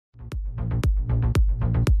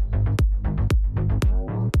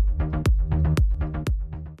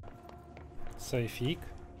Sejfik.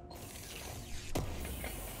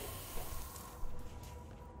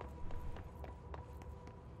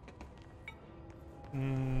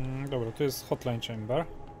 Dobra, to jest hotline chamber.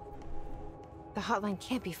 The hotline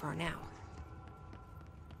can't be far now.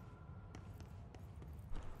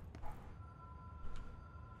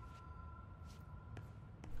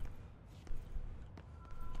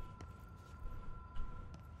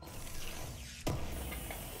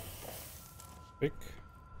 Pyk.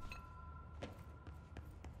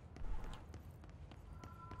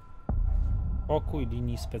 Pokój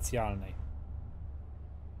linii specjalnej.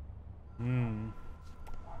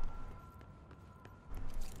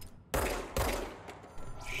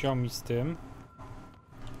 Siomi z tym.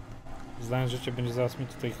 Zdając życie, będzie zaraz mi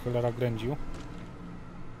tutaj cholera grędził.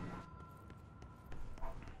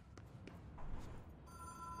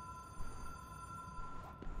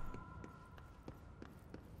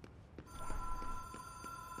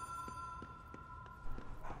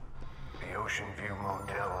 Ocean View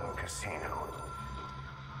Motel and Casino.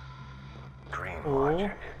 Green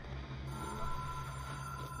logic.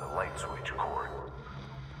 The light switch cord.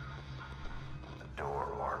 The door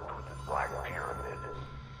marked with the black pyramid.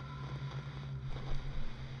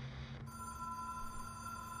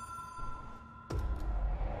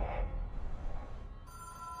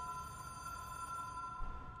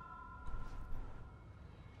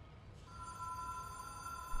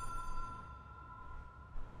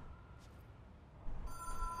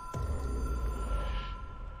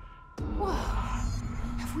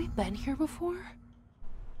 Have we been here before?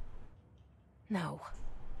 No.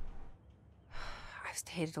 I've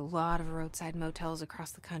stayed at a lot of roadside motels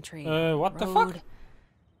across the country. What the fuck?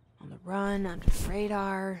 On the run, under the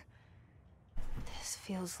radar. This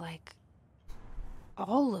feels like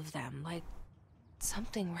all of them, like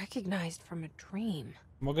something recognized from a dream.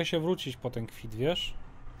 Mogę się wrócić po ten kwit, wiesz?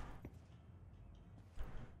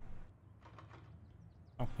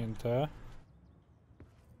 Zamknięte.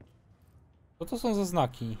 Co to są za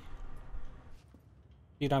znaki?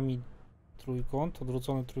 Piramid, trójkąt,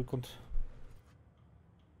 odwrócony trójkąt.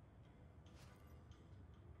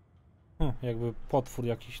 Jakby potwór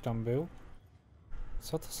jakiś tam był.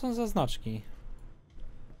 Co to są za znaczki?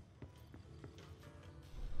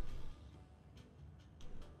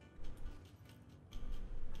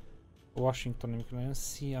 Washington,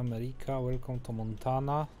 Sea, America, Welcome to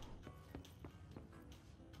Montana.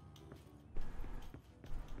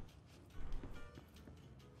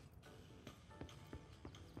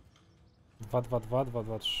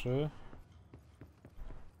 Dwa, 3.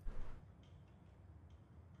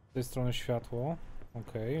 Z tej strony światło.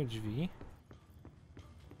 Okej, drzwi.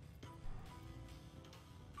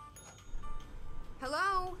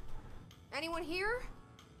 Hello? Anyone here?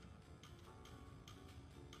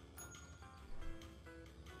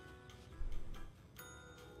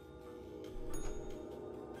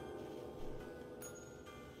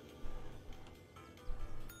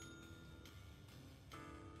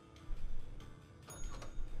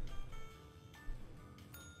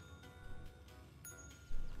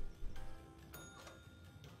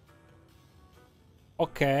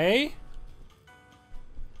 Okej.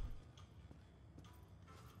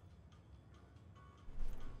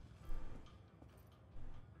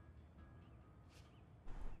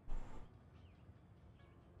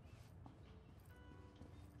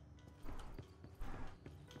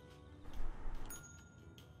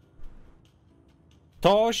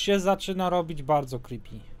 To się zaczyna robić bardzo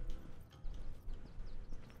creepy.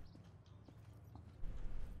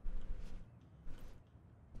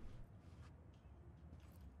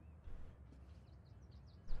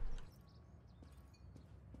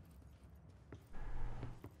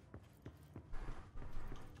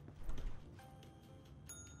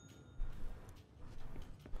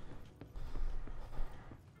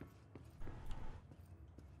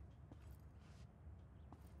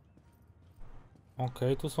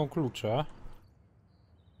 Okej, tu są klucze.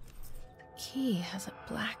 Key has a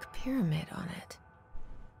black pyramid on it.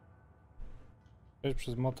 Przejść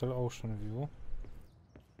przez motel Ocean View.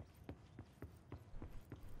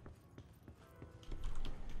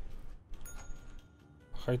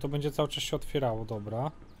 Aha, i to będzie cały czas się otwierało,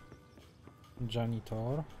 dobra.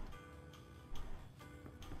 Janitor.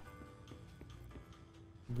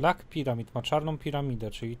 Black Pyramid ma czarną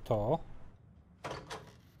piramidę, czyli to.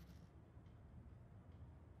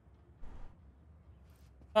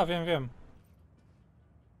 A, wiem.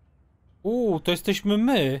 To jesteśmy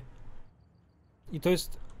my. I to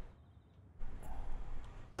jest...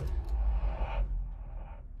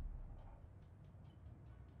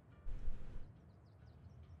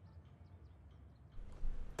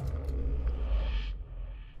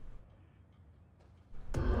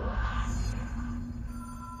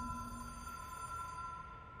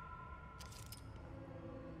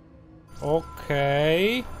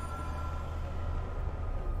 Okej.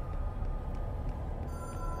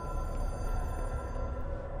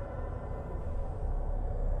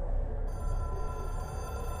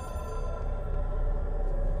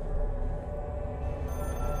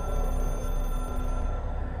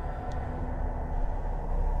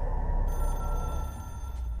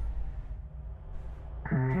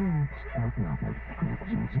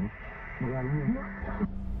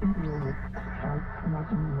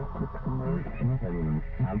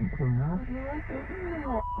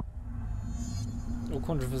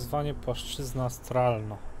 Ukończ wyzwanie płaszczyzna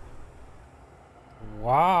astralna.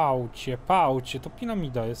 Wow, pałcie, to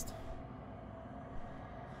piramida jest.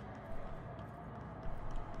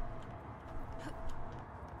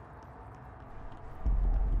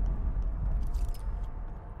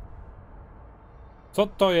 Co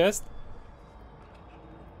to jest?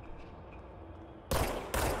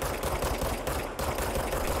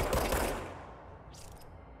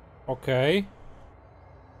 Okej.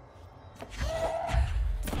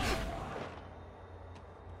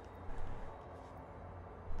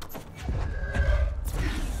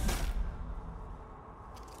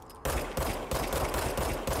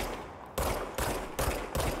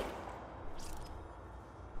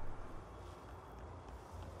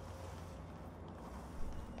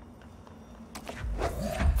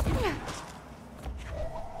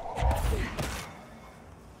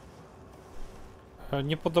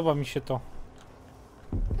 Nie podoba mi się to.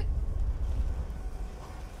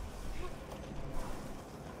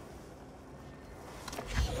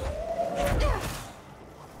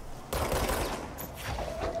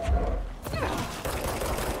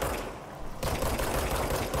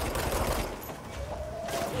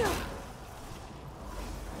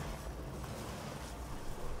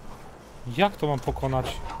 Jak to mam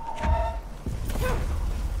pokonać?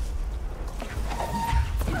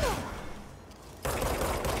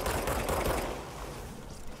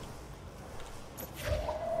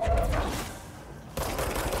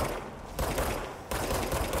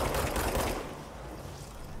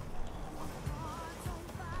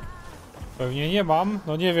 Pewnie nie mam,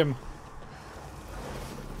 no nie wiem.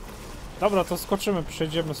 Dobra, to skoczymy,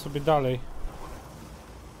 przejdziemy sobie dalej.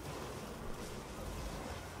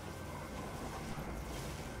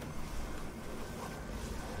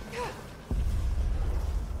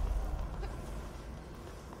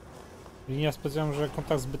 Linia specjalna, że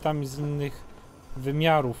kontakt z bytami z innych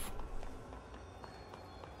wymiarów.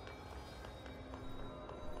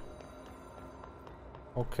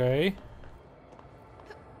 Okej.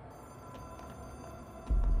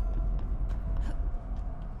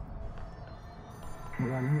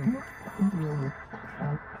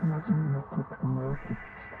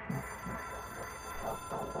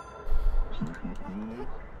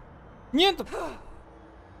 Nie to...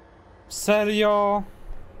 Serio?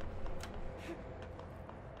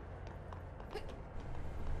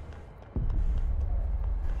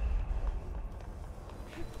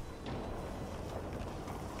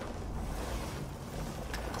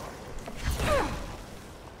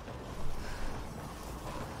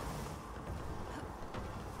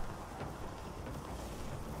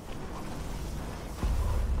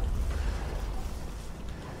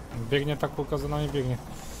 Biegnie ta kulka za nami, biegnie.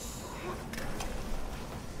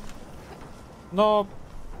 No...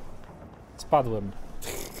 Spadłem.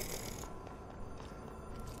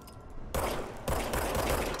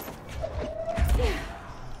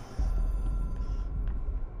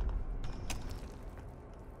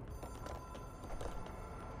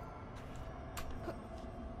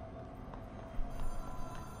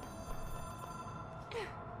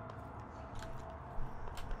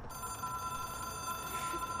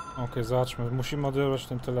 Okej, zobaczmy. Musimy odebrać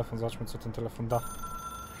ten telefon. Zobaczmy, co ten telefon da.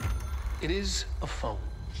 It is a phone.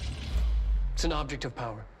 It's an object of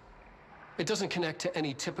power. It doesn't connect to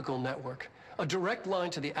any typical network. A direct line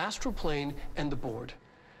to the astral plane and the board.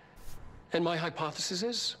 And my hypothesis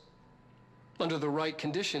is, under the right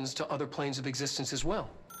conditions, to other planes of existence as well.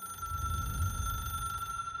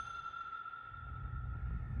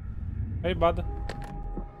 Hey, bud.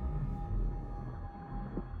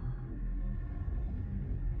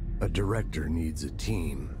 A director needs a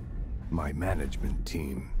team. My management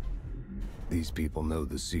team. These people know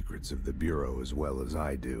the secrets of the Bureau as well as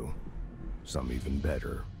I do. Some even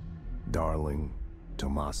better. Darling,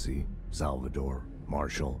 Tomasi, Salvador,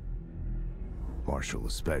 Marshall. Marshall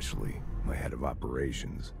especially, my head of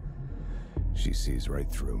operations. She sees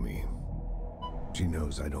right through me. She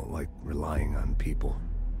knows I don't like relying on people.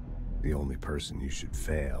 The only person you should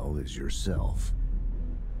fail is yourself.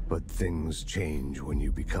 But things change when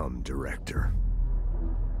you become director.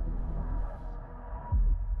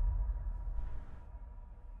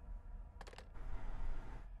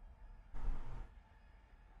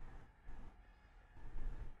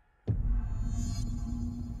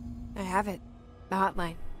 have it. The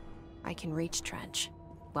hotline. I can reach Trench.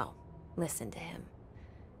 Well, listen to him.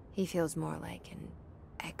 He feels more like an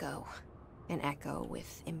echo. An echo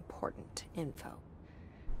with important info.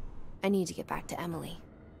 I need to get back to Emily.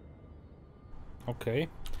 Okej.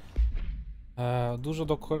 Dużo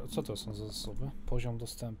do... Co to są za zasoby? Poziom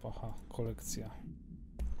dostępu. Aha, kolekcja.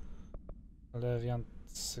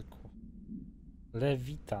 Lewiancyku.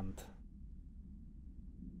 Lewitant.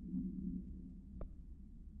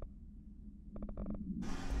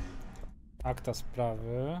 Akta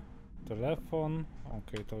sprawy. Telefon.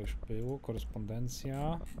 Okej, to już było.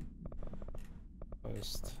 Korespondencja. To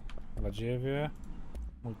jest badziewie.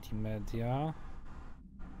 Multimedia.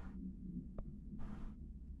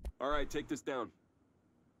 All right, take this down.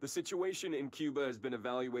 The situation in Cuba has been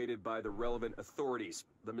evaluated by the relevant authorities.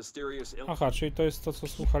 The mysterious Aha, czyli to jest to, co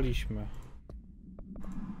słuchaliśmy.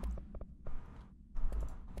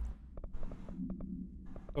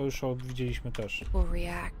 To już widzieliśmy też. Will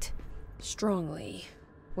react strongly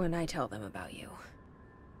when I tell them about you.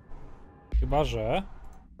 Chyba że...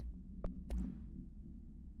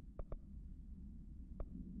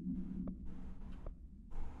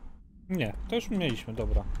 Nie, to już mieliśmy,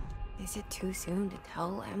 dobra. Is it too soon to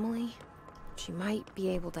tell Emily? She might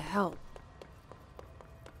be able to help.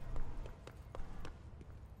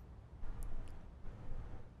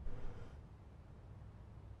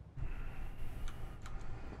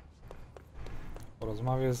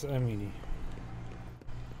 Porozmawiaj z Emily.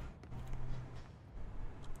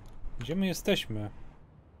 Gdzie my jesteśmy?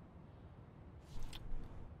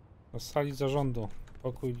 Na sali zarządu.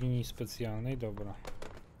 Pokój linii specjalnej, dobra.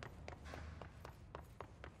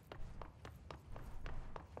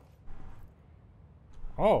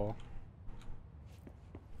 O!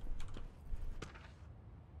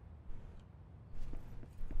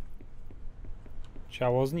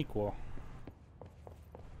 Ciało znikło.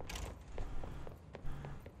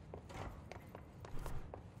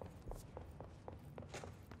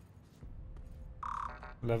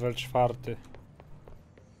 Level 4.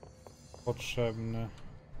 Potrzebny.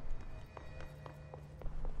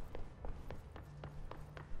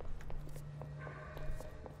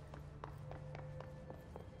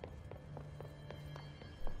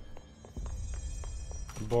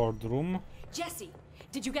 Boardroom. Jesse,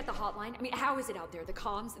 did you get the hotline? I mean, how is it out there? The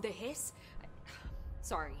comms, the hiss?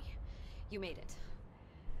 Sorry, you made it.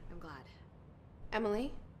 I'm glad.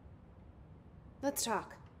 Emily? Let's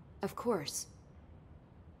talk. Of course.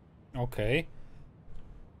 Okay.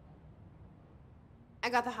 I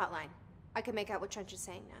got the hotline. I can make out what Trench is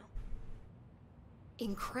saying now.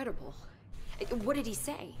 Incredible. What did he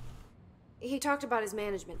say? He talked about his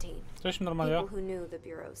management team. Cześć, Normalia. People who knew the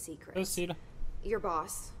Bureau's secrets. Cześć, Sil. Your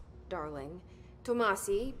boss, Darling.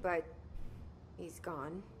 Tomasi, but he's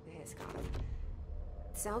gone. The hiss got him.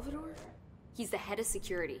 Salvador? He's the head of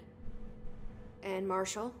security. And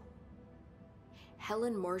Marshall?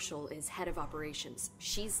 Helen Marshall is head of operations.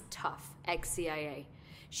 She's tough, ex-CIA.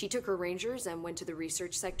 She took her rangers and went to the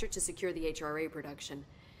research sector to secure the HRA production.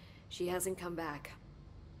 She hasn't come back.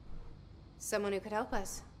 Someone who could help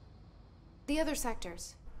us. The other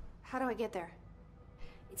sectors. How do I get there?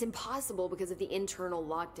 It's impossible because of the internal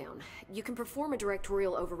lockdown. You can perform a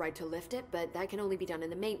directorial override to lift it, but that can only be done in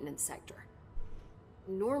the maintenance sector.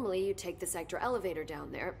 Normally, you take the sector elevator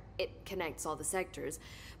down there. It connects all the sectors,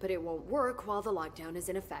 but it won't work while the lockdown is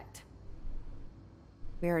in effect.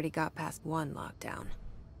 We already got past one lockdown.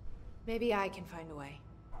 Maybe I can find a way.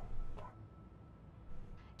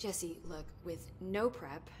 Jesse, look, with no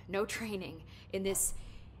prep, no training, in this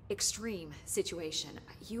extreme situation,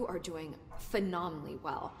 you are doing phenomenally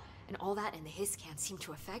well. And all that and the hiss can't seem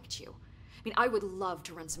to affect you. I mean, I would love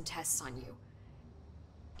to run some tests on you.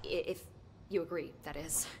 If you agree, that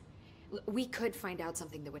is. We could find out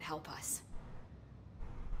something that would help us.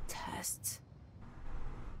 Tests?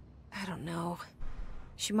 I don't know.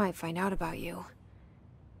 She might find out about you.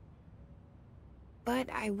 But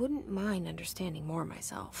I wouldn't mind understanding more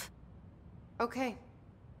myself. Okay.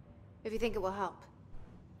 If you think it will help.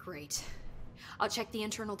 Great. I'll check the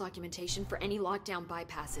internal documentation for any lockdown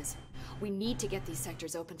bypasses. We need to get these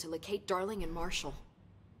sectors open to locate Darling and Marshall.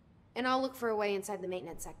 And I'll look for a way inside the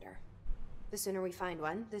maintenance sector. The sooner we find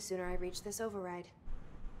one, the sooner I reach this override.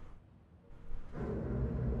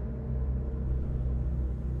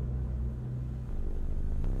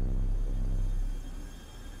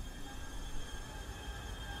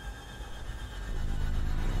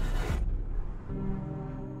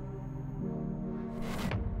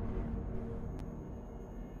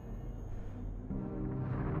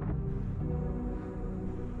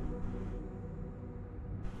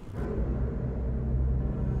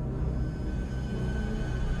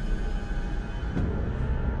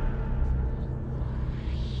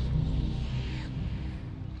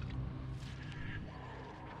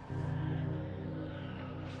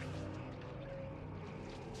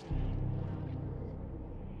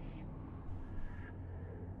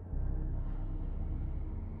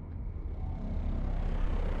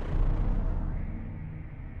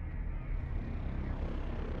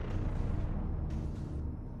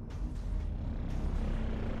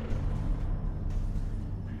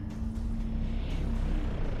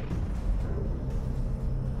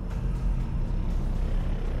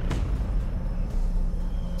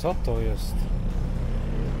 Co to jest?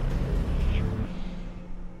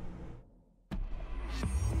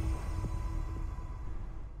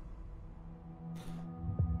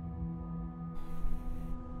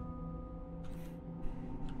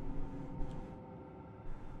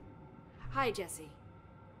 Hi, Jesse.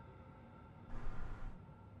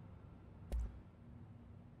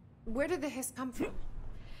 Where did the hiss come from?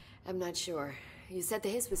 I'm not sure. You said the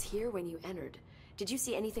hiss was here when you entered. Did you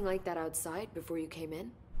see anything like that outside before you came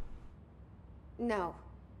in? No.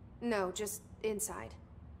 No, just inside.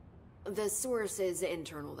 The source is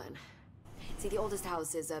internal, then. See, the oldest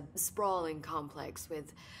house is a sprawling complex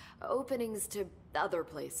with openings to other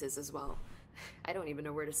places as well. I don't even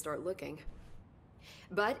know where to start looking.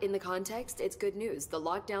 But in the context, it's good news. The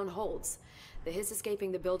lockdown holds. The hiss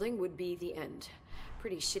escaping the building would be the end.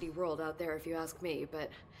 Pretty shitty world out there if you ask me, but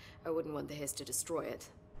I wouldn't want the hiss to destroy it.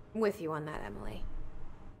 With you on that, Emily.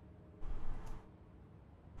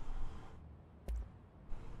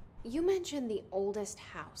 You mentioned the oldest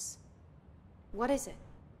house. What is it?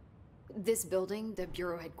 This building, the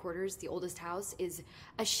Bureau headquarters, the oldest house, is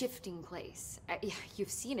a shifting place.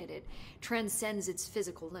 You've seen it. It transcends its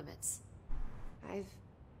physical limits. I've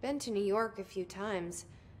been to New York a few times.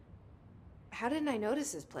 How didn't I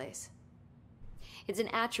notice this place? It's an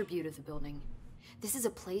attribute of the building. This is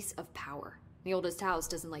a place of power. The oldest house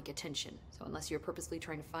doesn't like attention, so unless you're purposely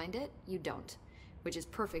trying to find it, you don't, which is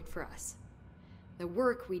perfect for us. The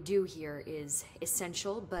work we do here is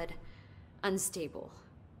essential, but unstable.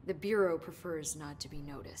 The Bureau prefers not to be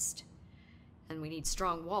noticed. And we need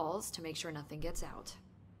strong walls to make sure nothing gets out.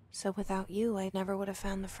 So without you, I never would have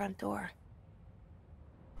found the front door.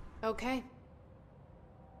 Okay.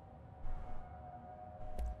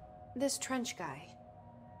 This trench guy.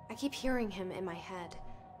 I keep hearing him in my head.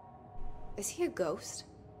 Is he a ghost?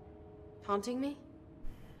 Haunting me?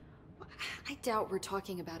 I doubt we're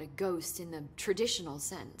talking about a ghost in the traditional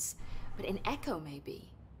sense, but an echo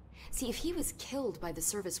maybe. See, if he was killed by the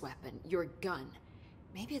service weapon, your gun,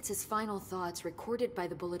 maybe it's his final thoughts recorded by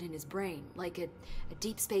the bullet in his brain, like a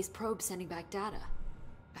deep space probe sending back data.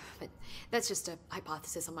 But that's just a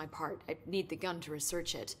hypothesis on my part. I need the gun to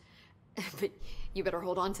research it. But you better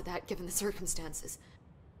hold on to that given the circumstances.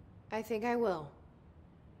 I think I will.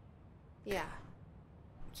 Yeah.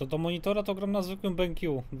 Co do monitora, to gram na zwykłym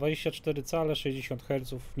BenQ. 24 cale, 60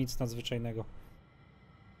 Hz, nic nadzwyczajnego.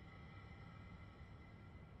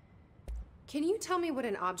 Can you tell me what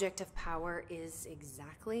an object of power is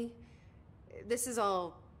exactly? This is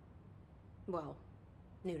all, well,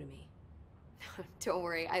 new to me. Don't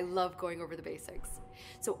worry, I love going over the basics.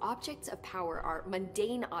 So objects of power are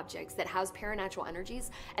mundane objects that house paranatural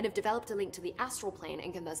energies and have developed a link to the astral plane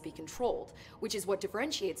and can thus be controlled, which is what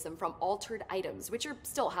differentiates them from altered items, which are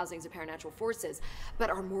still housings of paranatural forces, but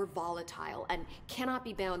are more volatile and cannot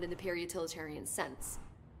be bound in the peri-utilitarian sense.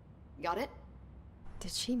 Got it?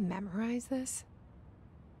 Did she memorize this?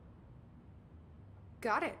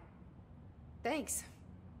 Got it. Thanks.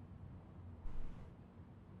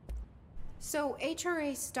 So,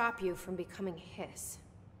 HRA stop you from becoming Hiss?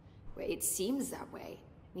 Well, it seems that way.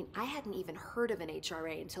 I mean, I hadn't even heard of an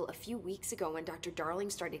HRA until a few weeks ago when Dr. Darling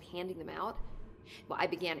started handing them out. Well, I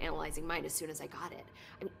began analyzing mine as soon as I got it.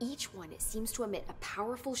 I mean, each one, it seems to emit a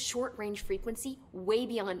powerful short-range frequency way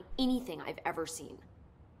beyond anything I've ever seen.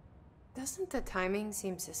 Doesn't the timing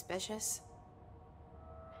seem suspicious?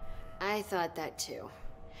 I thought that too.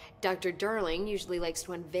 Dr. Darling usually likes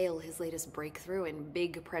to unveil his latest breakthrough in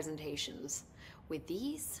big presentations. With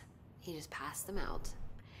these, he just passed them out.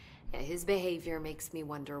 Yeah, his behavior makes me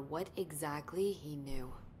wonder what exactly he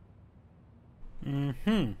knew.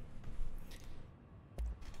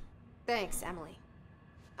 Thanks, Emily.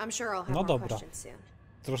 I'm sure I'll have No more dobra. questions soon.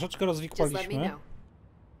 Troszeczkę Just let me rozwikłaliśmy. know.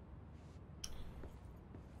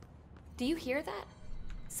 Do you hear that?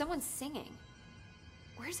 Someone's singing.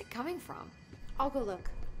 Where's it coming from? I'll go look.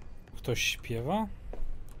 Ktoś śpiewa?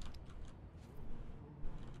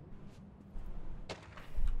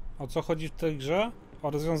 O co chodzi w tej grze?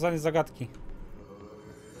 O rozwiązanie zagadki.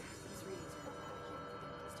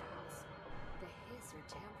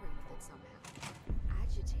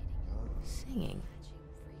 Singing.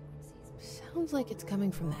 Sounds like it's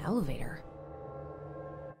coming from the elevator.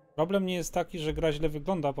 Problem nie jest taki, że gra źle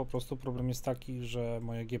wygląda, po prostu problem jest taki, że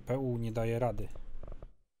moje GPU nie daje rady.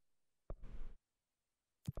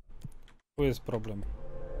 Tu jest problem.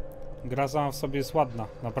 Gra sama w sobie jest ładna,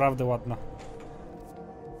 naprawdę ładna.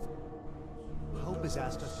 Hope has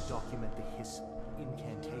asked us to document the hiss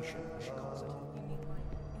incantation, she calls it.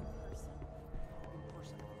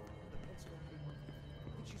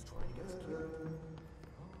 She's trying to get us killed.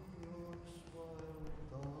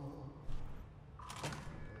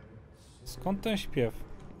 Skąd ten śpiew?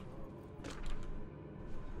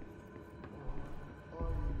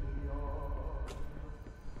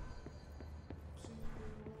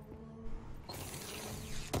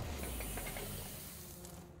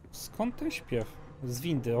 Skąd ten śpiew? Z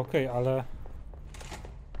windy, okej, ale...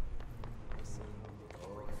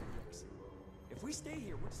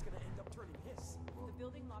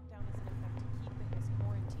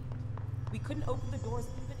 We couldn't open the doors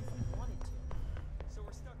even if we wanted to. So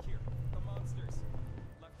we're stuck here. The monsters.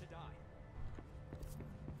 Left to die.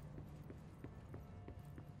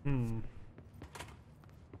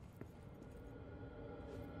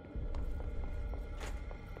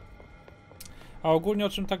 A ogólnie o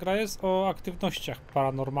czym ta gra jest? O aktywnościach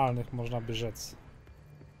paranormalnych, można by rzec.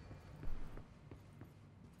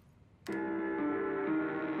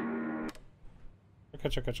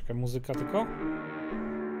 Czekaj, muzyka tylko?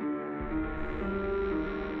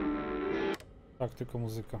 Tak, tylko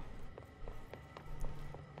muzyka.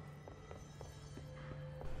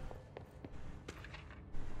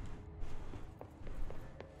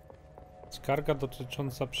 Skarga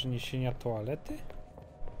dotycząca przeniesienia toalety?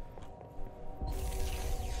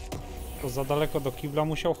 To za daleko do kibla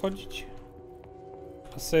musiał chodzić?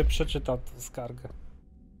 A sobie przeczytał tę skargę.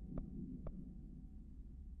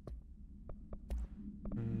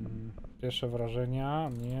 Pierwsze wrażenia?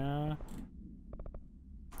 Nie.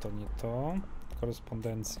 To nie to.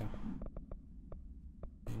 Korespondencja.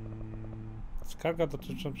 Skarga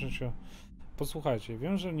dotycząca... Posłuchajcie,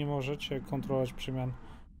 wiem, że nie możecie kontrolować przemian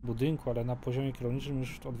budynku, ale na poziomie kierowniczym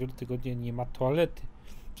już od wielu tygodni nie ma toalety.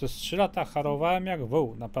 Przez 3 lata harowałem jak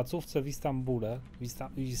woł na placówce w Istambule,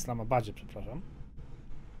 w Islamabadzie, przepraszam.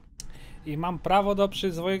 I mam prawo do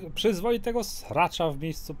przyzwoitego sracza w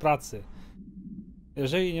miejscu pracy.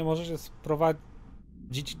 Jeżeli nie możecie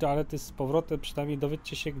sprowadzić toalety z powrotem, przynajmniej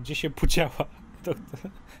dowiedzcie się, gdzie się podziała.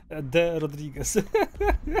 Doktor D. Rodriguez.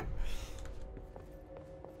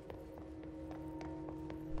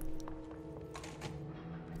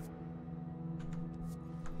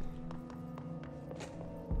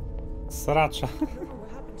 Sracza.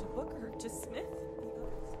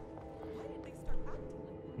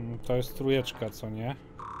 To jest trójeczka, co nie?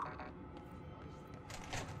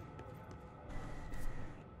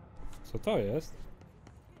 Co to jest?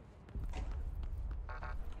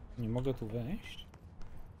 Nie mogę tu wejść?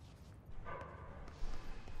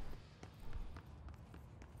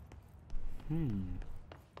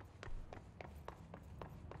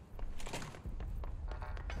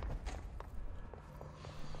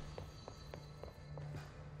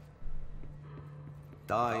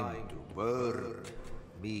 Time to work.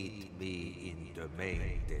 Meet me in the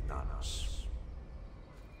maintenance.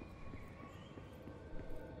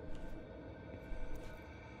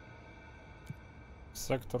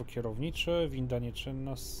 Sektor kierowniczy, winda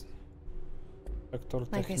nieczynna, sektor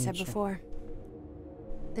techniczny. Like I said before,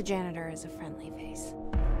 the janitor is a friendly face.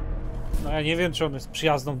 No ja nie wiem, czy on jest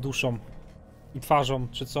przyjazną duszą i twarzą,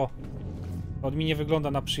 czy co. On mi nie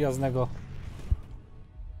wygląda na przyjaznego.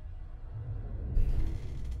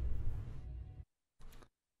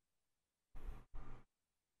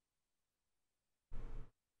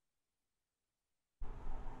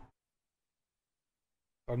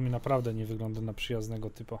 On mi naprawdę nie wygląda na przyjaznego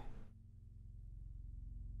typa.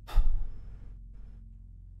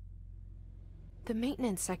 The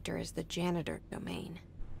maintenance sector is the janitor domain.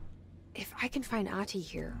 If I can find Ahti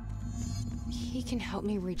here, he can help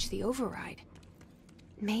me reach the override.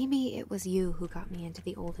 Maybe it was you who got me into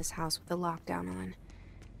the oldest house with the lockdown on.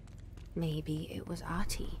 Maybe it was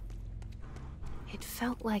Ahti. It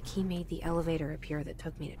felt like he made the elevator appear that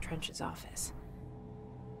took me to Trench's office.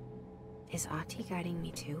 Is Ahti guiding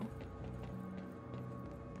me too?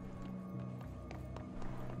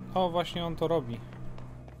 O, właśnie on to robi.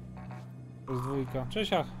 To jest dwójka.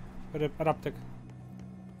 Cześć, Raptek.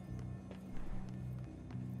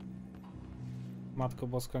 Matko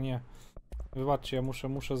Boska, nie. Wybaczcie, ja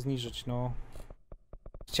muszę zniżyć, no.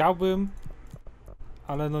 Chciałbym,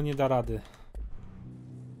 ale no nie da rady.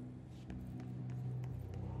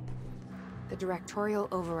 The directorial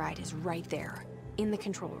override is right there, in the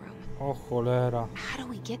control room. O cholera. How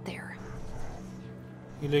do we get there?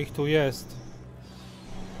 Ile ich tu jest?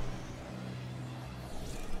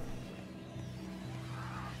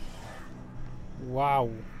 Wow.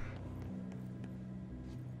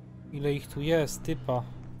 Ile ich tu jest, typa.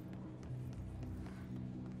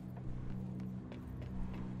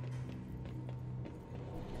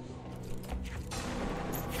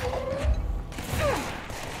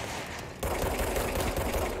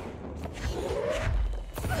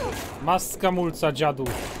 Maska mulca, dziadu.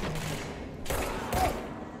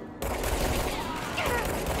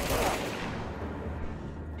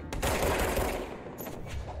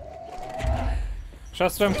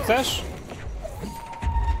 Krzesłem chcesz?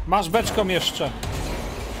 Masz beczką jeszcze.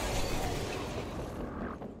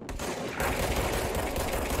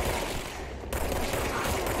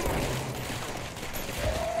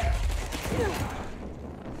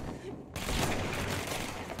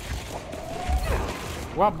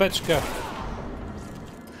 Łap beczkę.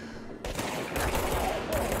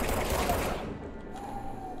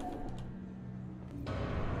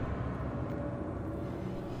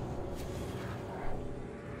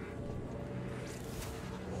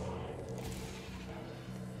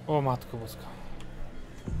 O matko boska.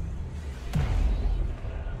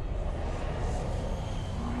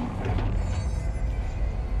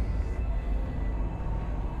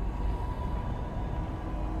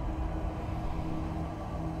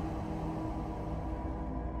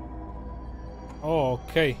 O,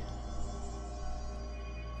 okej.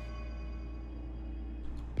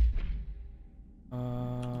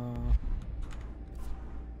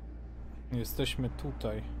 Jesteśmy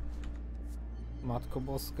tutaj. Matko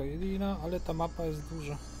Boska jedyna, ale ta mapa jest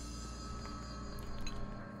duża.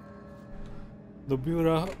 Do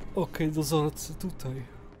biura, okej, dozorcy tutaj.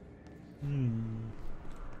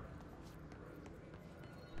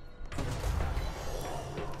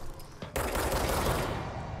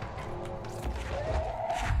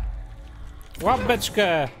 Łap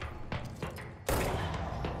beczkę!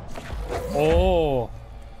 O!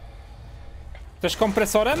 Też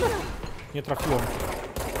kompresorem? Nie trafiłem.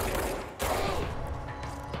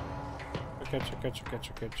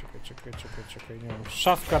 Czekaj, nie wiem.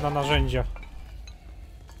 Szafka na narzędzia.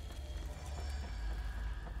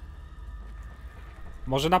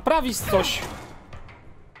 Może naprawić coś?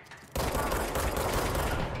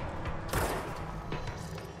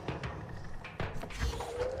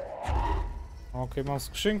 Okej, mam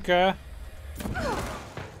skrzynkę.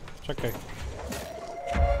 Czekaj.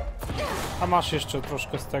 A masz jeszcze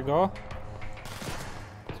troszkę z tego.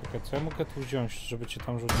 Czekaj, co ja mogę tu wziąć, żeby cię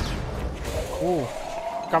tam rzucić?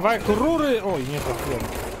 Kawałek rury! Oj, nie trafiłem.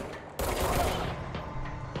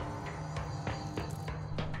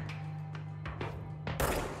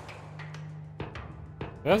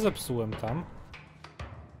 Ja zepsułem tam.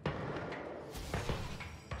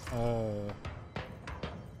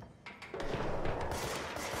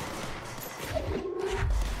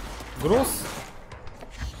 Gruz?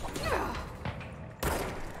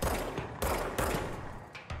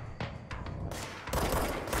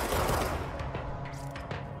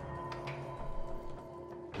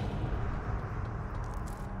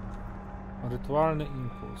 Rytualny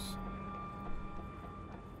impuls.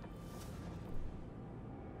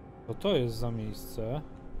 Co to jest za miejsce?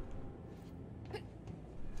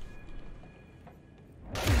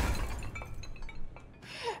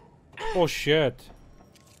 O shit.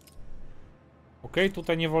 Okej,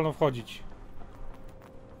 tutaj nie wolno wchodzić.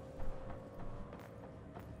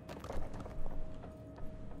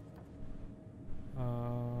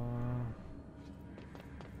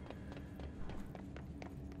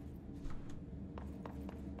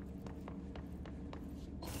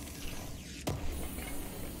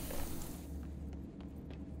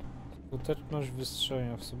 Skuteczność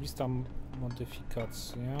wystrzelenia, osobista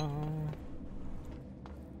modyfikacja.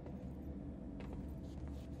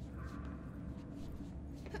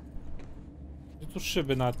 Tu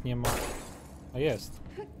szyby nawet nie ma. A jest.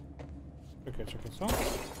 Czekaj, co?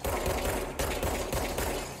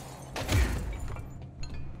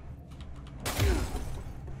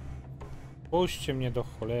 Puśćcie mnie do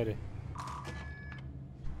cholery.